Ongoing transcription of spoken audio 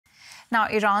Now,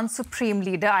 Iran's supreme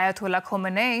leader, Ayatollah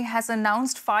Khamenei, has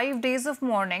announced 5 days of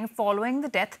mourning following the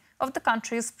death of the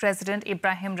country's President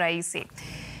Ebrahim Raisi.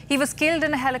 He was killed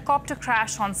in a helicopter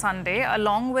crash on Sunday,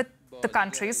 along with the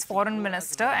country's foreign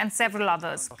minister and several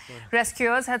others.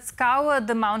 Rescuers had scoured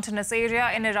the mountainous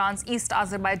area in Iran's East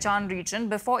Azerbaijan region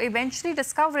before eventually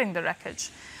discovering the wreckage.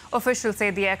 Officials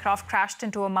say the aircraft crashed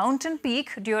into a mountain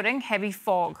peak during heavy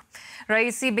fog.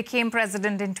 Raisi became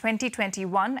president in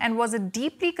 2021 and was a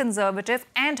deeply conservative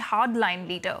and hardline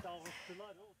leader.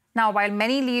 Now, while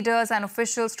many leaders and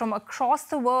officials from across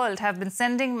the world have been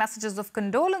sending messages of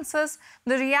condolences,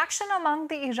 the reaction among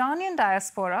the Iranian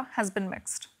diaspora has been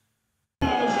mixed.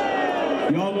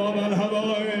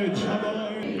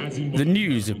 The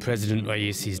news of President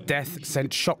Raisi's death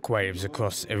sent shockwaves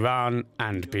across Iran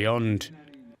and beyond.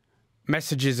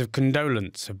 Messages of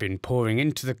condolence have been pouring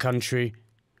into the country,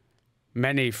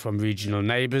 many from regional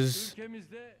neighbours,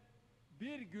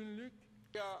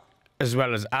 as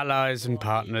well as allies and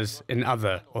partners in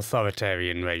other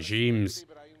authoritarian regimes.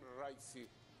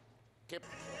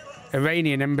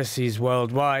 Iranian embassies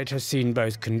worldwide have seen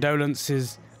both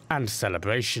condolences and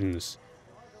celebrations.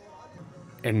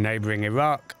 In neighbouring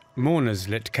Iraq, mourners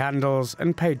lit candles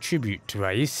and paid tribute to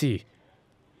Raisi.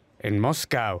 In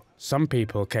Moscow, some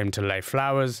people came to lay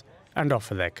flowers and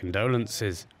offer their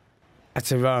condolences.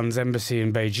 At Iran's embassy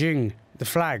in Beijing, the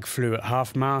flag flew at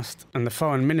half-mast and the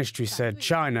foreign ministry said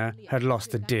China had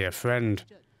lost a dear friend.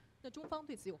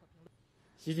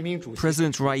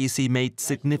 President Raisi made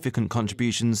significant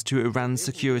contributions to Iran's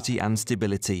security and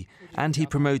stability, and he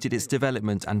promoted its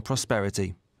development and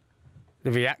prosperity.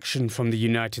 The reaction from the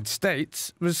United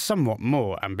States was somewhat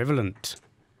more ambivalent.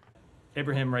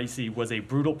 Ebrahim Raisi was a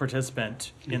brutal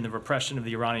participant in the repression of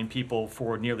the Iranian people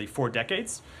for nearly 4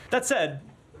 decades. That said,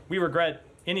 we regret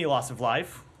any loss of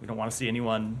life. We don't want to see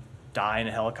anyone die in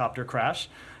a helicopter crash.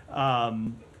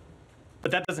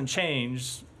 But that doesn't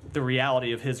change the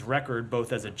reality of his record,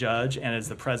 both as a judge and as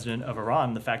the president of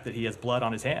Iran, the fact that he has blood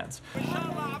on his hands.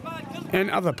 In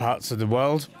other parts of the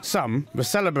world, some were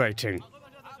celebrating.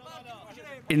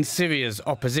 In Syria's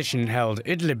opposition-held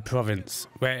Idlib province,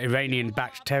 where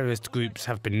Iranian-backed terrorist groups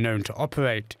have been known to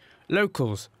operate,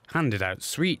 locals handed out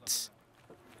sweets.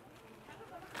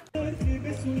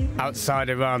 Outside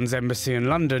Iran's embassy in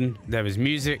London, there was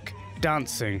music,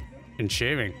 dancing and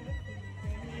cheering.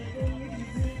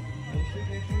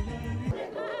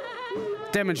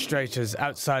 Demonstrators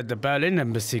outside the Berlin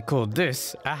embassy called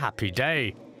this a happy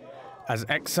day, as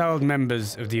exiled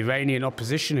members of the Iranian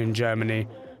opposition in Germany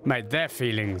made their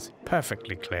feelings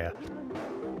perfectly clear.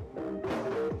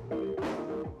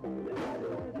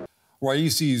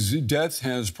 Raisi's death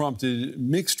has prompted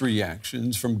mixed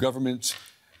reactions from governments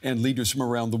and leaders from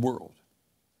around the world.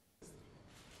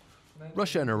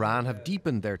 Russia and Iran have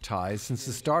deepened their ties since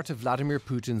the start of Vladimir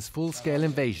Putin's full-scale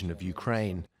invasion of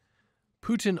Ukraine.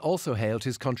 Putin also hailed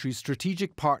his country's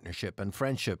strategic partnership and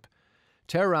friendship.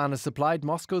 Tehran has supplied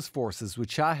Moscow's forces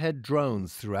with Shahed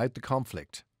drones throughout the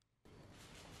conflict.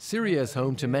 Syria is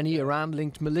home to many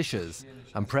Iran-linked militias,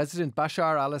 and President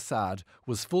Bashar al-Assad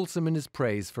was fulsome in his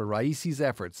praise for Raisi's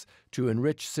efforts to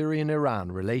enrich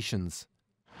Syrian-Iran relations.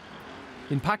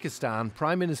 In Pakistan,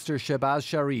 Prime Minister Shehbaz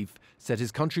Sharif said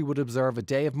his country would observe a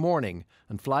day of mourning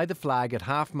and fly the flag at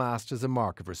half-mast as a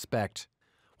mark of respect.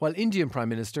 While Indian Prime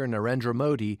Minister Narendra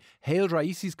Modi hailed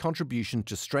Raisi's contribution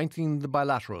to strengthening the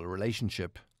bilateral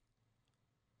relationship.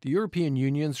 The European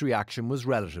Union's reaction was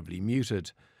relatively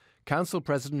muted. Council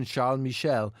President Charles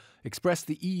Michel expressed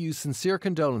the EU's sincere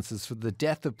condolences for the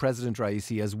death of President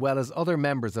Raisi as well as other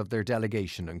members of their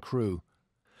delegation and crew.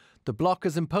 The bloc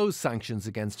has imposed sanctions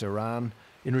against Iran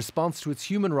in response to its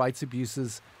human rights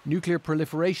abuses, nuclear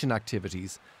proliferation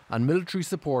activities and military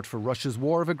support for Russia's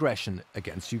war of aggression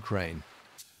against Ukraine.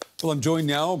 Well, I'm joined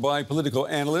now by political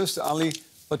analyst Ali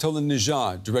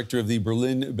Fathollah-Nejad, director of the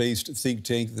Berlin-based think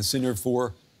tank, the Center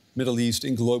for Middle East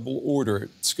and Global Order.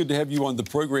 It's good to have you on the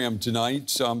program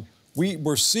tonight. We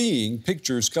were seeing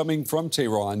pictures coming from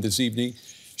Tehran this evening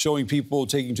showing people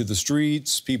taking to the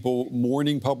streets, people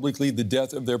mourning publicly the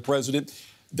death of their president.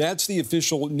 That's the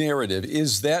official narrative.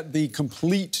 Is that the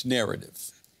complete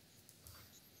narrative?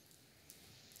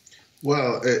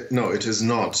 Well, no, it is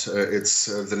not. It's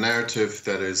the narrative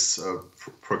that is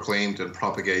proclaimed and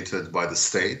propagated by the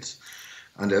state.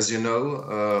 And as you know,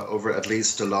 over at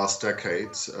least the last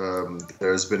decade,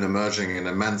 there has been emerging an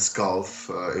immense gulf,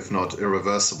 if not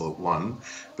irreversible one,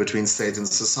 between state and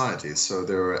society. So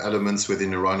there are elements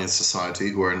within Iranian society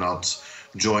who are not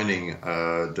joining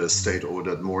the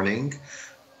state-ordered mourning.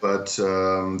 but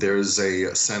there is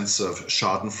a sense of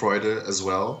schadenfreude as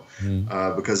well,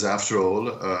 because after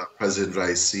all, President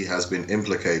Raisi has been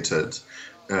implicated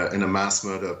in a mass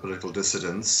murder of political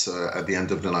dissidents at the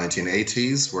end of the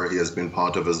 1980s, where he has been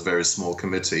part of a very small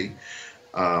committee,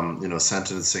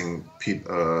 sentencing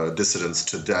dissidents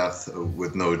to death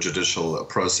with no judicial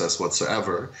process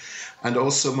whatsoever. And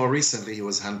also, more recently, he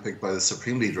was handpicked by the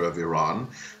supreme leader of Iran.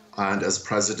 And as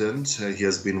president, he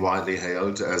has been widely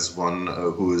hailed as one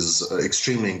who is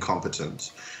extremely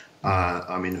incompetent.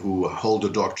 Who hold a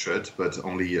doctorate, but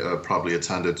only probably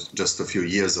attended just a few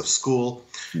years of school.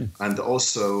 And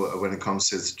also, when it comes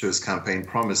to his campaign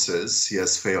promises, he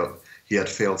had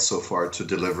failed so far to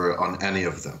deliver on any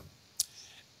of them.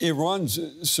 Iran's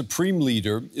supreme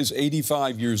leader is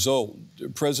 85 years old.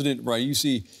 President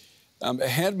Raisi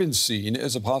had been seen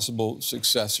as a possible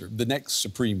successor, the next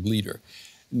supreme leader.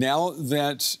 Now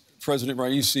that President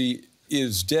Raisi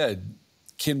is dead,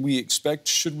 should we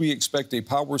expect a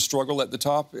power struggle at the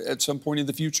top at some point in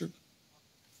the future?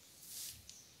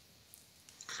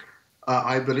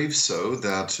 I believe so,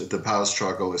 that the power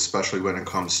struggle, especially when it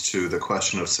comes to the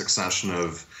question of succession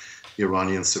of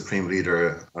Iranian Supreme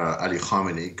Leader Ali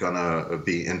Khamenei, gonna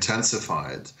be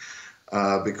intensified.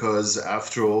 Because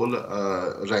after all,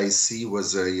 Raisi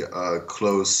was a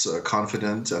close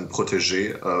confidant and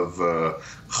protégé of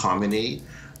Khamenei,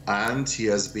 and he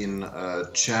has been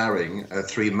chairing a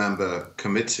three-member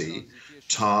committee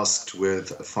tasked with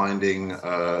finding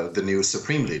the new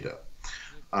supreme leader.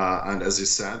 And as you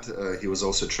said, he was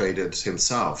also traded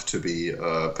himself to be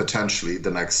potentially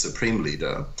the next supreme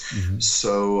leader.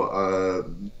 So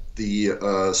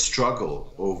the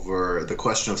struggle over the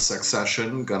question of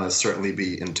succession gonna certainly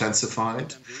be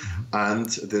intensified. And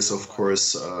this, of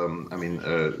course,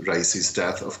 Raisi's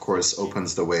death, of course,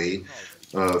 opens the way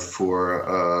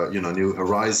for new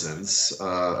horizons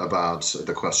about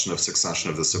the question of succession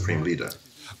of the supreme leader.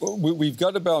 Well, we've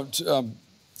got about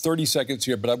 30 seconds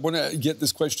here, but I want to get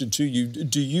this question to you.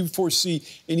 Do you foresee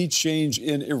any change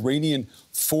in Iranian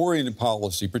foreign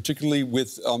policy, particularly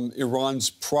with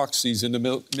Iran's proxies in the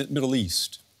Middle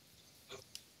East?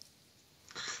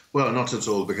 Well, not at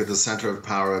all, because the center of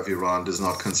power of Iran does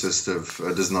not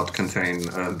contain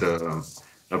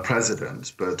the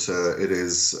president, but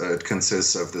it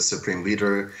consists of the supreme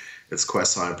leader, its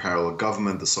quasi-parallel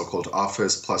government, the so-called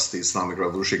office, plus the Islamic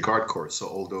Revolutionary Guard Corps. So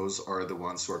all those are the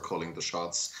ones who are calling the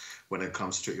shots when it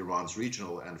comes to Iran's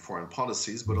regional and foreign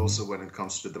policies, but also when it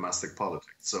comes to domestic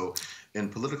politics. So in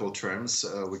political terms,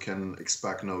 we can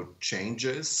expect no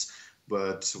changes,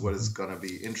 but what is going to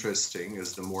be interesting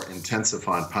is the more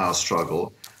intensified power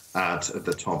struggle at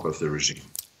the top of the regime.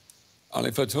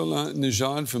 Ali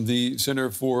Fathollah-Nejad from the Center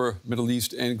for Middle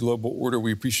East and Global Order,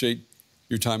 we appreciate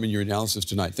your time and your analysis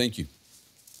tonight. Thank you.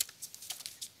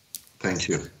 Thank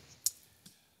you.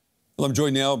 Well, I'm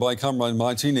joined now by Kamran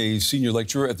Matin, a senior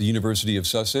lecturer at the University of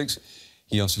Sussex.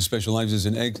 He also specializes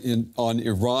on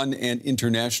Iran and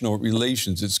international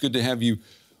relations. It's good to have you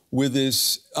with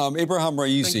us. Ebrahim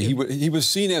Raisi, he was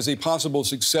seen as a possible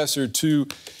successor to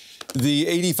the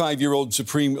 85-year-old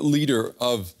supreme leader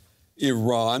of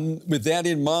Iran. With that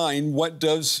in mind, what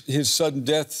does his sudden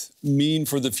death mean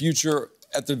for the future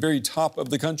at the very top of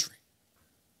the country?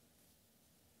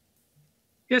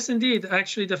 Yes, indeed.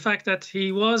 Actually, the fact that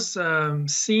he was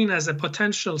seen as a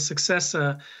potential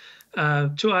successor to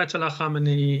Ayatollah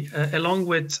Khamenei, along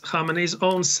with Khamenei's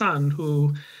own son,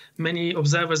 who many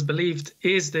observers believed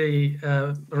is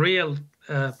the real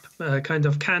kind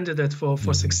of candidate for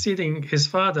succeeding his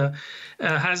father,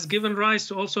 has given rise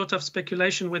to all sorts of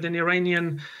speculation within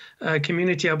Iranian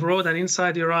community abroad and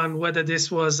inside Iran, whether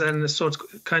this was a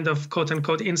kind of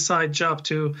quote-unquote inside job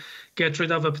to get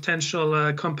rid of a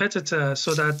potential competitor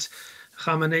so that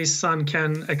Khamenei's son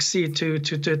can accede to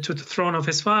the throne of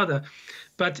his father.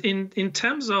 But in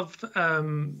terms of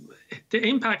the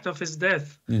impact of his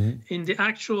death in the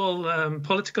actual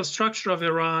political structure of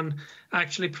Iran,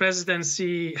 actually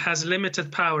presidency has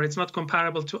limited power. It's not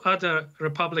comparable to other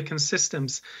republican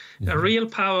systems. Real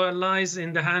power lies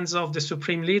in the hands of the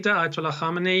supreme leader, Ayatollah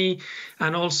Khamenei,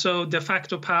 and also de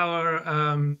facto power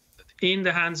in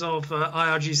the hands of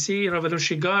IRGC,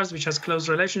 Revolutionary Guards, which has close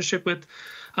relationship with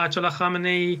Ayatollah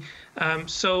Khamenei.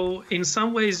 So in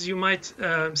some ways, you might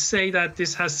say that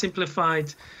this has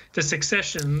simplified the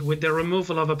succession with the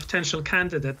removal of a potential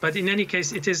candidate. But in any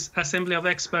case, it is assembly of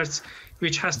experts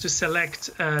which has to select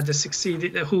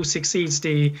who succeeds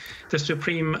the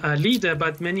supreme leader.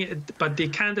 But the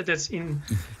candidates in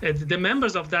the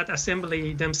members of that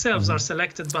assembly themselves are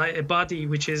selected by a body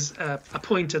which is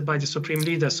appointed by the supreme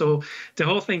leader. So the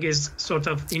whole thing is sort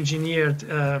of engineered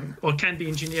or can be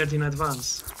engineered in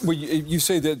advance. Well, you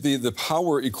say that the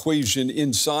power equation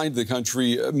inside the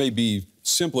country may be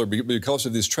simpler because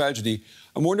of this tragedy.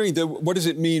 I'm wondering, though, what does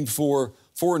it mean for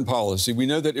foreign policy? We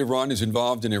know that Iran is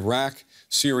involved in Iraq,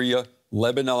 Syria,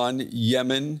 Lebanon,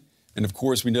 Yemen, and of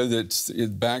course we know that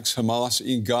it backs Hamas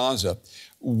in Gaza.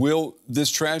 Will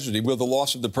this tragedy, will the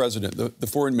loss of the president, the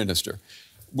foreign minister,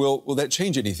 will that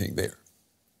change anything there?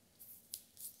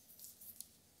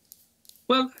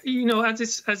 Well, you know, as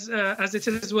it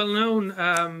is well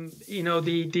known, you know,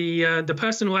 the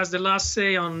person who has the last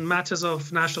say on matters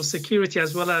of national security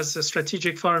as well as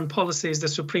strategic foreign policy is the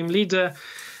supreme leader.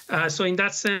 So in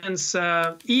that sense,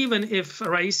 even if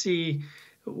Raisi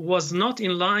was not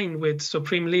in line with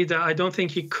supreme leader, I don't think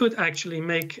he could actually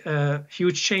make a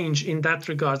huge change in that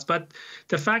regards. But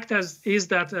the fact is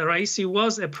that Raisi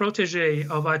was a protege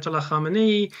of Ayatollah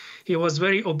Khamenei. He was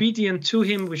very obedient to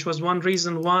him, which was one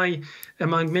reason why,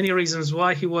 among many reasons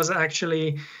why he was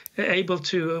actually able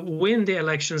to win the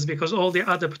elections, because all the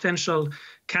other potential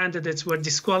candidates were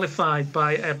disqualified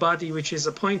by a body which is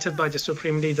appointed by the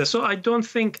supreme leader. So I don't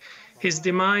think his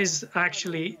demise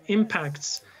actually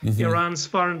impacts Iran's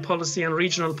foreign policy and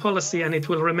regional policy, and it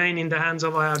will remain in the hands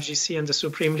of IRGC and the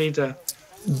supreme leader.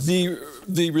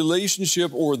 The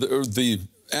relationship or the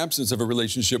absence of a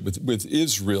relationship with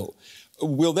Israel,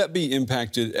 will that be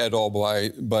impacted at all by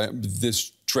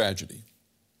this tragedy?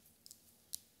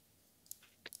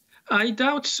 I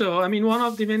doubt so. I mean, one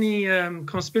of the many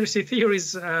conspiracy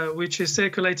theories which is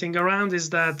circulating around is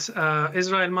that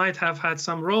Israel might have had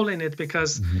some role in it,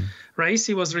 because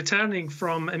Raisi was returning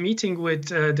from a meeting with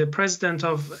the president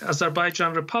of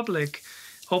Azerbaijan Republic,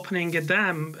 opening a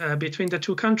dam between the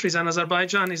two countries. And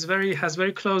Azerbaijan has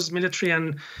very close military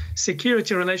and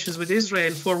security relations with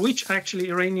Israel, for which actually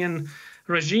Iranian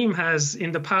regime has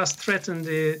in the past threatened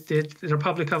the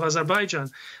Republic of Azerbaijan.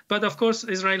 But of course,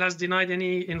 Israel has denied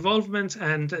any involvement,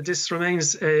 and this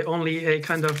remains only a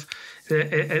kind of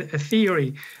a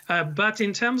theory. But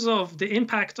in terms of the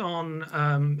impact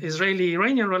on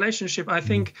Israeli-Iranian relationship, I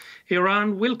think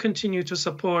Iran will continue to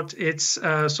support its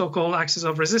so-called axis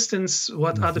of resistance,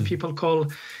 what other people call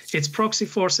its proxy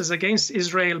forces against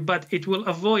Israel, but it will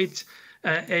avoid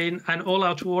an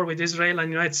all-out war with Israel and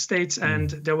the United States.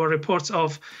 And there were reports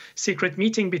of secret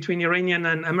meeting between Iranian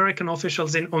and American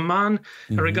officials in Oman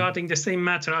regarding the same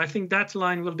matter. I think that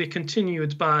line will be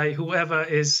continued by whoever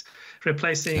is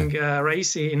replacing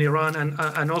Raisi in Iran,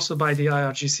 and also by the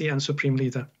IRGC and Supreme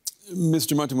Leader.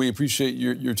 Mr. Matin, we appreciate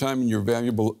your time and your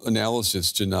valuable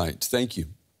analysis tonight. Thank you.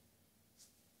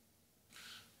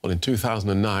 Well, in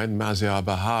 2009, Maziar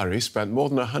Bahari spent more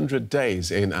than 100 days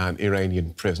in an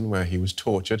Iranian prison where he was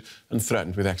tortured and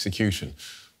threatened with execution.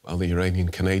 Well, the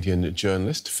Iranian-Canadian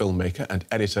journalist, filmmaker and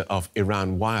editor of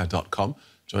IranWire.com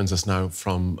joins us now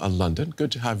from London.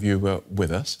 Good to have you with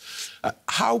us.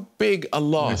 How big a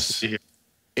loss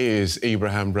is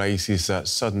Ebrahim Raisi's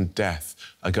sudden death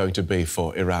going to be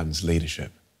for Iran's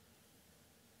leadership?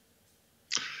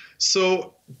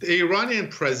 So the Iranian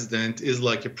president is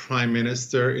like a prime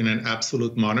minister in an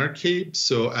absolute monarchy.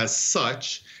 So as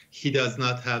such, he does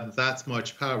not have that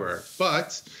much power.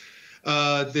 But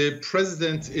the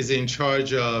president is in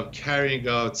charge of carrying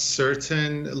out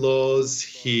certain laws.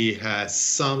 He has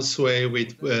some sway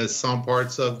with some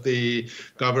parts of the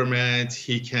government.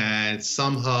 He can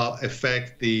somehow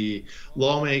affect the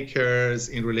lawmakers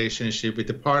in relationship with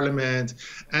the parliament.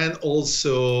 And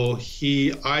also,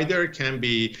 he either can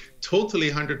be totally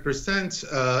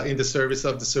 100% in the service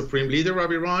of the supreme leader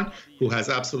of Iran, who has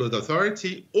absolute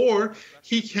authority, or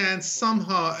he can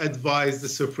somehow advise the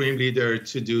supreme leader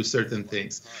to do certain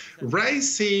things.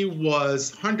 Raisi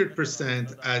was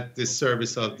 100% at the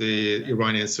service of the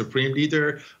Iranian supreme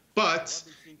leader, but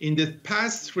in the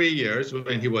past 3 years,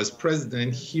 when he was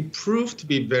president, he proved to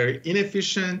be very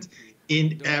inefficient,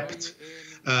 inept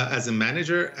as a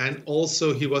manager, and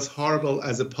also he was horrible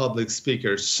as a public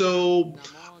speaker. So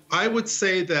I would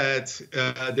say that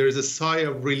there is a sigh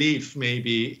of relief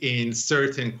maybe in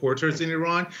certain quarters in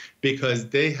Iran, because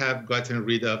they have gotten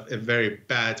rid of a very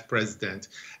bad president.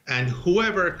 And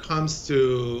whoever comes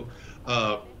to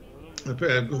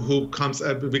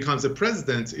becomes a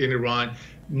president in Iran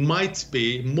might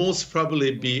most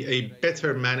probably be a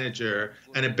better manager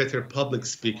and a better public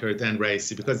speaker than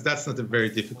Raisi, because that's not a very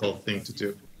difficult thing to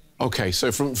do. OK,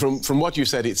 so from what you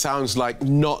said, it sounds like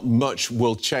not much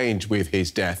will change with his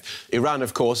death. Iran,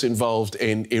 of course, involved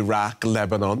in Iraq,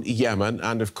 Lebanon, Yemen,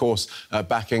 and, of course,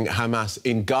 backing Hamas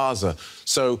in Gaza.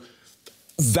 So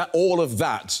all of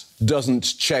that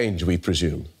doesn't change, we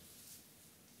presume.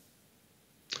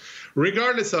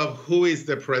 Regardless of who is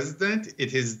the president,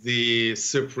 it is the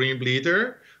supreme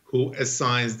leader who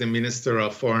assigns the Minister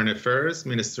of Foreign Affairs,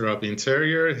 Minister of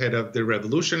Interior, head of the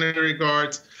Revolutionary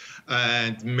Guard,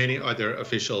 and many other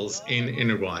officials in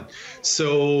Iran.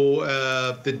 So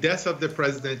the death of the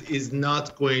president is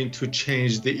not going to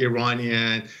change the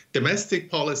Iranian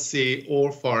domestic policy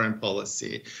or foreign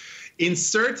policy. In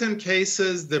certain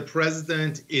cases, the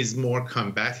president is more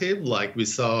combative, like we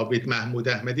saw with Mahmoud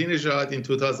Ahmadinejad in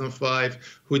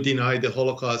 2005, who denied the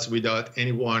Holocaust without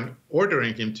anyone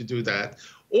ordering him to do that.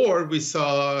 Or we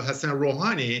saw Hassan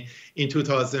Rouhani in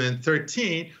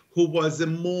 2013, who was a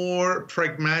more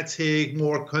pragmatic,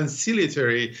 more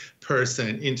conciliatory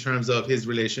person in terms of his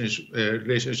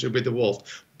relationship with the world.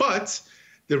 But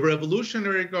the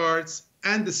Revolutionary Guards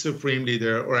and the Supreme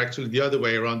Leader, or actually the other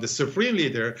way around, the Supreme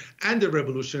Leader and the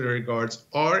Revolutionary Guards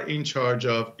are in charge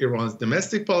of Iran's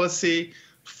domestic policy,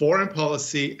 foreign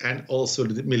policy, and also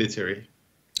the military.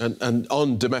 And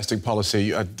on domestic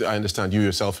policy, I understand you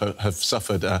yourself have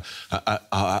suffered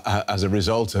as a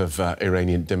result of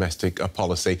Iranian domestic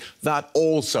policy. That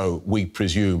also, we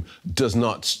presume, does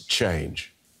not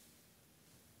change.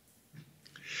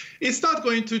 It's not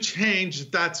going to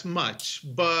change that much,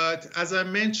 but as I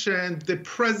mentioned, the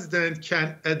president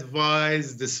can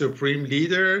advise the supreme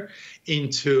leader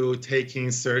into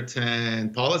taking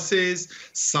certain policies.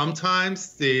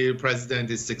 Sometimes the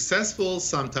president is successful,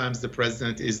 sometimes the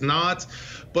president is not.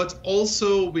 But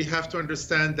also we have to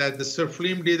understand that the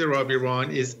supreme leader of Iran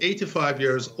is 85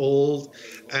 years old,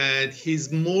 and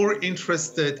he's more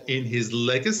interested in his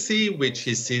legacy, which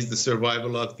he sees the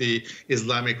survival of the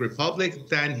Islamic Republic,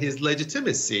 than his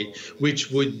legitimacy,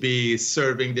 which would be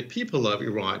serving the people of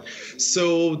Iran.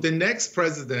 So the next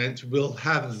president will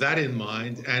have that in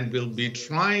mind and will be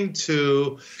trying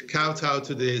to kowtow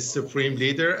to the supreme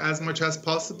leader as much as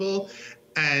possible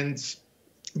and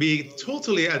be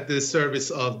totally at the service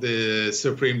of the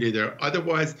supreme leader.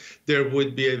 Otherwise, there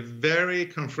would be a very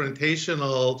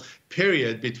confrontational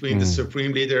period between the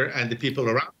supreme leader and the people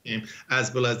around him,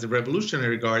 as well as the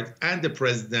Revolutionary Guard and the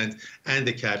president and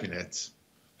the cabinet.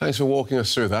 Thanks for walking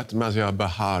us through that. Maziar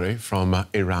Bahari from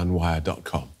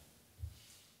IranWire.com.